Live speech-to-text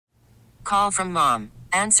call from mom.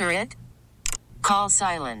 Answer it. Call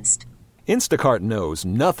silenced. Instacart knows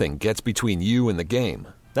nothing gets between you and the game.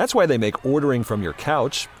 That's why they make ordering from your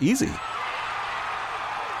couch easy.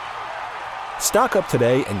 Stock up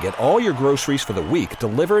today and get all your groceries for the week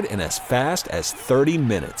delivered in as fast as 30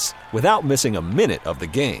 minutes without missing a minute of the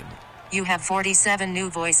game. You have 47 new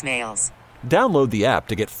voicemails. Download the app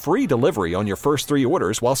to get free delivery on your first 3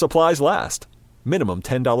 orders while supplies last. Minimum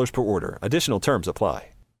 $10 per order. Additional terms apply.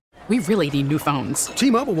 We really need new phones.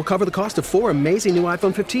 T-Mobile will cover the cost of 4 amazing new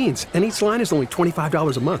iPhone 15s, and each line is only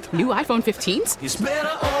 $25 a month. New iPhone 15s? It's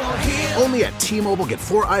better over here. Only at T-Mobile, get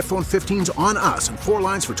 4 iPhone 15s on us and 4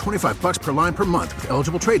 lines for $25 per line per month with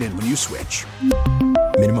eligible trade-in when you switch.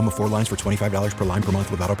 Minimum of 4 lines for $25 per line per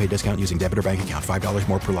month with autopay discount using debit or bank account. $5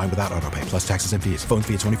 more per line without autopay, plus taxes and fees. Phone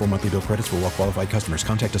fee at 24 monthly bill credits for well-qualified customers.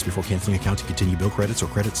 Contact us before canceling account to continue bill credits or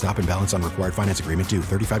credit stop and balance on required finance agreement due.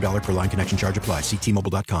 $35 per line connection charge applies. See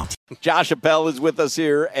T-Mobile.com. Josh Appel is with us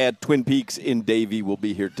here at Twin Peaks in Davie. We'll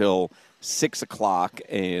be here till 6 o'clock.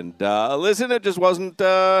 And listen, it just wasn't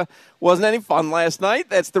any fun last night.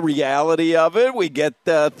 That's the reality of it. We get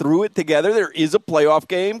through it together. There is a playoff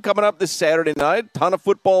game coming up this Saturday night. Ton of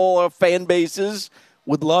football fan bases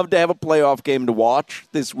would love to have a playoff game to watch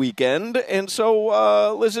this weekend. And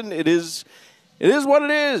so, listen, it is what it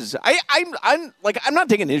is. I'm not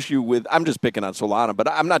taking issue with. I'm just picking on Solana, but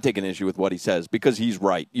I'm not taking issue with what he says because he's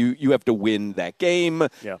right. You have to win that game.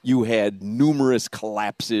 Yeah. You had numerous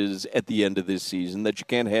collapses at the end of this season that you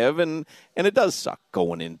can't have, and it does suck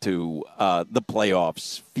going into the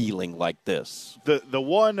playoffs feeling like this. The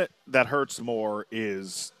one that hurts more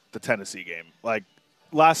is the Tennessee game. Like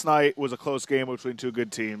last night was a close game between two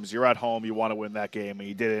good teams. You're at home. You want to win that game, and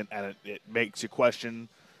you didn't, and it makes you question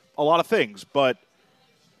a lot of things, but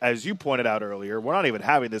as you pointed out earlier, we're not even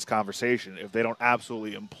having this conversation if they don't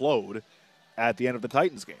absolutely implode at the end of the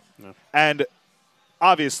Titans game. No. And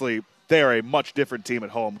obviously, they are a much different team at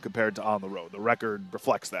home compared to on the road. The record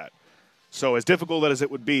reflects that. So as difficult as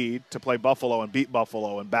it would be to play Buffalo and beat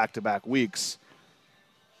Buffalo in back-to-back weeks,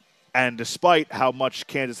 and despite how much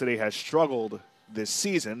Kansas City has struggled this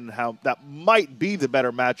season, how that might be the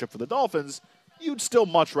better matchup for the Dolphins, you'd still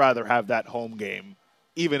much rather have that home game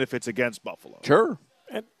even if it's against Buffalo. Sure.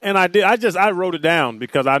 And I wrote it down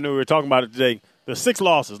because I knew we were talking about it today. The 6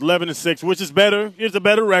 losses, 11-6, which is better. It's a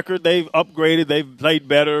better record. They've upgraded. They've played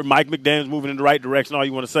better. Mike McDaniel's moving in the right direction, all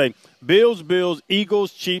you want to say. Bills,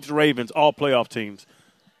 Eagles, Chiefs, Ravens, all playoff teams.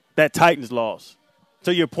 That Titans loss.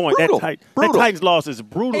 To your point, brutal. that Titans loss is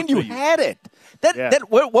brutal. And you had it.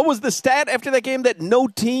 What was the stat after that game? That no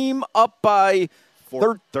team up by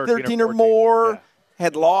 13 or more. Yeah.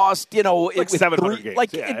 Had lost, like 700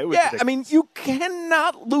 games. I mean, you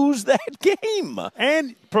cannot lose that game.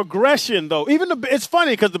 And progression, though. It's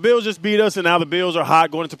funny because the Bills just beat us, and now the Bills are hot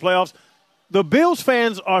going into playoffs. The Bills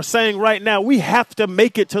fans are saying right now we have to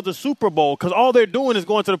make it to the Super Bowl because all they're doing is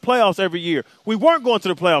going to the playoffs every year. We weren't going to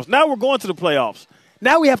the playoffs. Now we're going to the playoffs.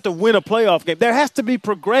 Now we have to win a playoff game. There has to be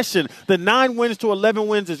progression. The 9 wins to 11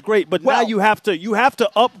 wins is great, but now you have to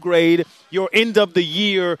upgrade your end of the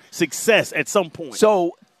year success at some point.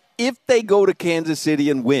 So, if they go to Kansas City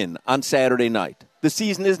and win on Saturday night, the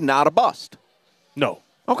season is not a bust. No.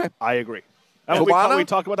 Okay, I agree. We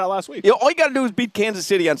talked about that last week. All you got to do is beat Kansas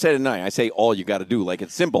City on Saturday night. I say all you got to do, like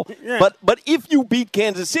it's simple. Yeah. But if you beat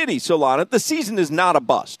Kansas City, Solana, the season is not a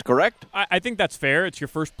bust, correct? I think that's fair. It's your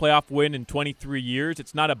first playoff win in 23 years.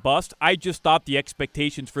 It's not a bust. I just thought the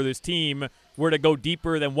expectations for this team were to go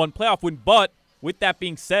deeper than one playoff win. But with that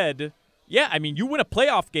being said, yeah, I mean, you win a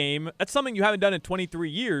playoff game. That's something you haven't done in 23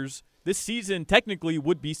 years. This season technically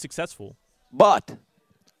would be successful. But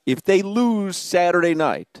if they lose Saturday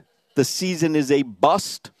night, the season is a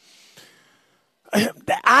bust.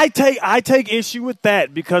 I take issue with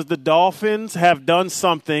that because the Dolphins have done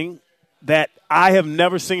something that I have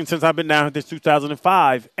never seen since I've been down here since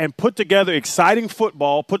 2005 and put together exciting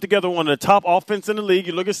football, put together one of the top offense in the league.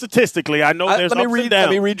 You look at statistically, I know there's ups and downs. Let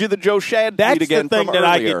me read you the Joe Shad tweet again. That's the thing that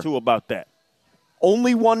I get to about that.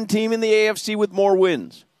 Only one team in the AFC with more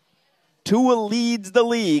wins. Tua leads the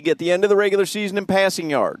league at the end of the regular season in passing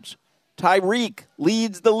yards. Tyreek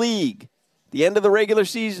leads the league the end of the regular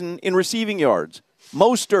season in receiving yards.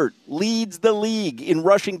 Mostert leads the league in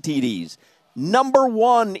rushing TDs. Number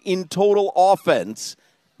 1 in total offense.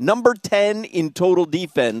 Number 10 in total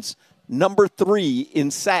defense. Number 3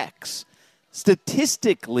 in sacks.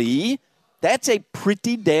 Statistically, that's a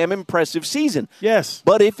pretty damn impressive season. Yes.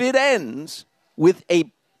 But if it ends with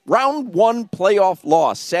a round 1 playoff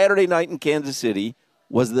loss Saturday night in Kansas City,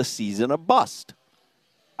 was the season a bust?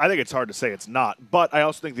 I think it's hard to say it's not, but I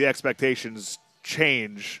also think the expectations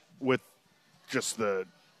change with just the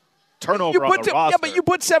turnover on the roster. Yeah, but you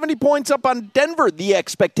put 70 points up on Denver, the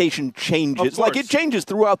expectation changes. Like, it changes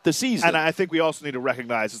throughout the season. And I think we also need to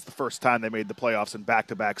recognize it's the first time they made the playoffs in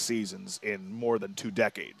back-to-back seasons in more than 2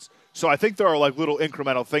 decades. So I think there are, like, little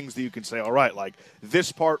incremental things that you can say, all right, like,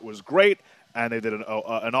 this part was great, and they did an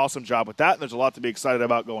awesome job with that, and there's a lot to be excited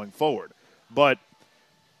about going forward. But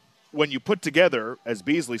when you put together, as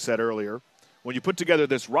Beasley said earlier, when you put together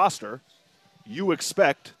this roster, you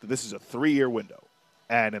expect that this is a 3-year window.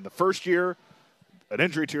 And in the first year, an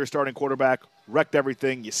injury to your starting quarterback wrecked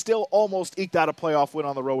everything. You still almost eked out a playoff win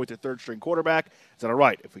on the road with your third-string quarterback. Said, all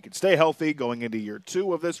right, if we can stay healthy going into year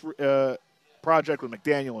 2 of this project with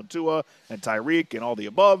McDaniel and Tua and Tyreek and all the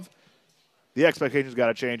above, the expectations got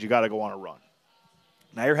to change. You got to go on a run.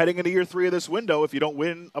 Now you're heading into year 3 of this window if you don't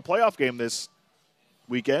win a playoff game this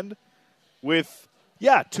weekend with,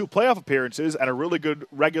 2 playoff appearances and a really good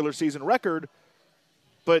regular season record.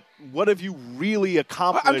 But what have you really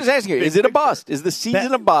accomplished? I'm just asking you, is it a bust? Is the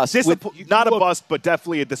season a bust? Not a bust, but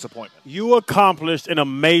definitely a disappointment. You accomplished an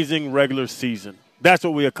amazing regular season. That's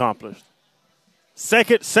what we accomplished.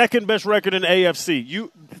 Second best record in the AFC.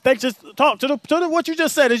 Just talk to what you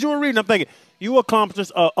just said as you were reading. I'm thinking you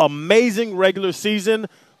accomplished an amazing regular season,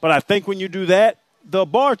 but I think when you do that, the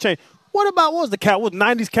bar changed. What was the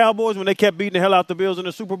 90s Cowboys when they kept beating the hell out the Bills in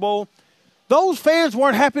the Super Bowl? Those fans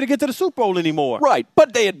weren't happy to get to the Super Bowl anymore. Right,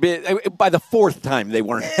 but they had been, by the 4th time, they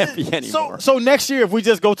weren't happy anymore. So next year, if we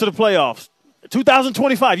just go to the playoffs,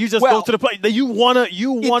 2025, you just go to the play. You want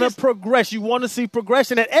to progress. You want to see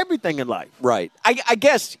progression at everything in life. Right. I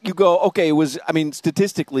guess you go, okay, it was,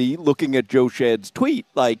 statistically, looking at Joe Shed's tweet,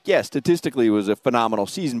 statistically it was a phenomenal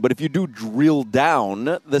season. But if you do drill down,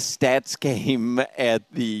 the stats came at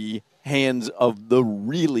the hands of the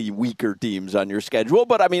really weaker teams on your schedule.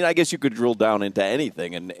 But, I guess you could drill down into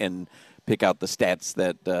anything and pick out the stats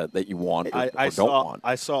that you want or don't want.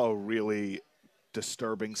 I saw a really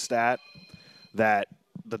disturbing stat that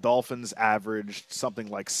the Dolphins averaged something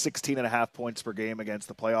like 16.5 points per game against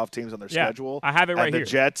the playoff teams on their schedule. I have it right here.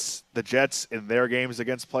 The Jets in their games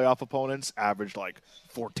against playoff opponents averaged like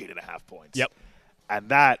 14.5 points. Yep. And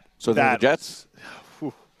they're the Jets?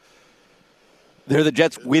 They're the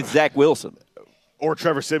Jets with Zach Wilson. Or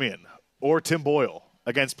Trevor Siemian. Or Tim Boyle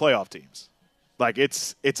against playoff teams. Like,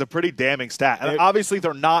 it's a pretty damning stat. And obviously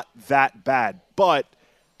they're not that bad. But,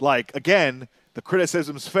 again, the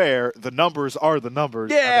criticism's fair. The numbers are the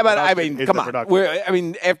numbers. Yeah, but, come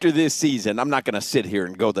on. After this season, I'm not going to sit here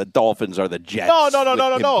and go the Dolphins are the Jets. No.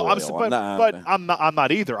 I'm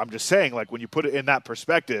not either. I'm just saying, when you put it in that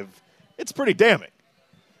perspective, it's pretty damning.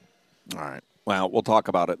 All right. Well, we'll talk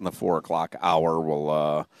about it in the 4 o'clock hour.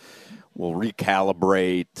 We'll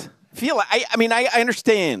recalibrate. I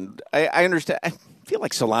understand. I understand. I feel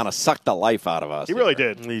like Solana sucked the life out of us. He really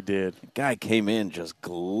did. He did. The guy came in just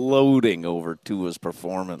gloating over Tua's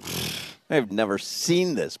performance. I've never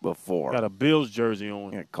seen this before. Got a Bills jersey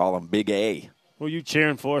on. I call him Big A. Who are you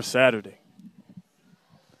cheering for Saturday?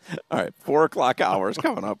 All right, 4 o'clock hours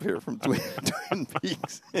coming up here from Twin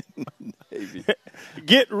Peaks in Navy.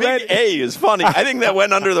 Get ready. Big A is funny. I think that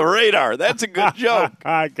went under the radar. That's a good joke.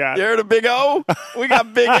 I got it. You heard of Big O? We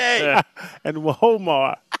got Big A. And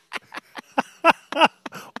Womar.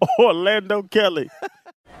 Orlando Kelly.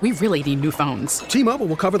 We really need new phones. T-Mobile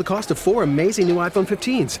will cover the cost of 4 amazing new iPhone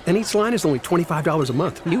 15s, and each line is only $25 a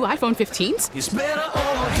month. New iPhone 15s? It's better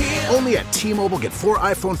over here. Only at T-Mobile, get 4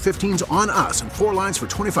 iPhone 15s on us and 4 lines for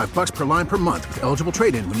 $25 per line per month with eligible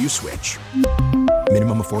trade-in when you switch.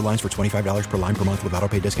 Minimum of 4 lines for $25 per line per month with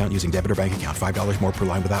autopay discount using debit or bank account. $5 more per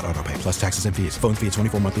line without autopay, plus taxes and fees. Phone fee at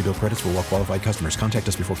 24 monthly bill credits for well-qualified customers. Contact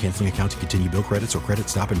us before canceling account to continue bill credits or credit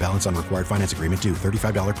stop and balance on required finance agreement due.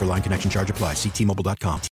 $35 per line connection charge applies. See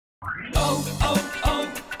T-Mobile.com.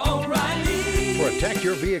 O'Reilly. Protect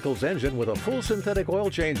your vehicle's engine with a full synthetic oil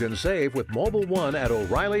change and save with Mobile One at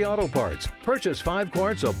O'Reilly Auto Parts. Purchase 5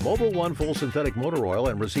 quarts of Mobile One full synthetic motor oil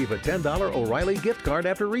and receive a $10 O'Reilly gift card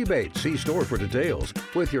after rebate. See store for details.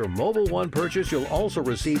 With your Mobile One purchase, you'll also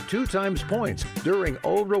receive 2 times points during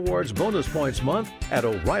O Rewards Bonus Points Month at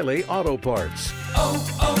O'Reilly Auto Parts.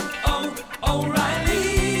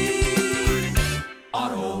 O'Reilly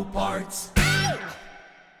Auto Parts.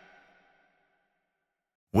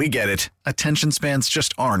 We get it. Attention spans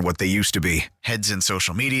just aren't what they used to be. Heads in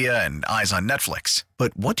social media and eyes on Netflix.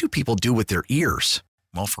 But what do people do with their ears?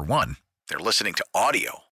 Well, for one, they're listening to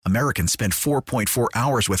audio. Americans spend 4.4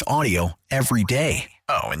 hours with audio every day.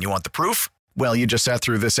 Oh, and you want the proof? Well, you just sat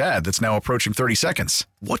through this ad that's now approaching 30 seconds.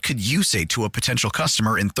 What could you say to a potential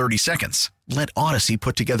customer in 30 seconds? Let Odyssey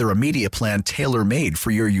put together a media plan tailor-made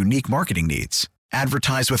for your unique marketing needs.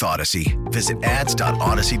 Advertise with Odyssey. Visit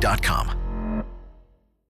ads.odyssey.com.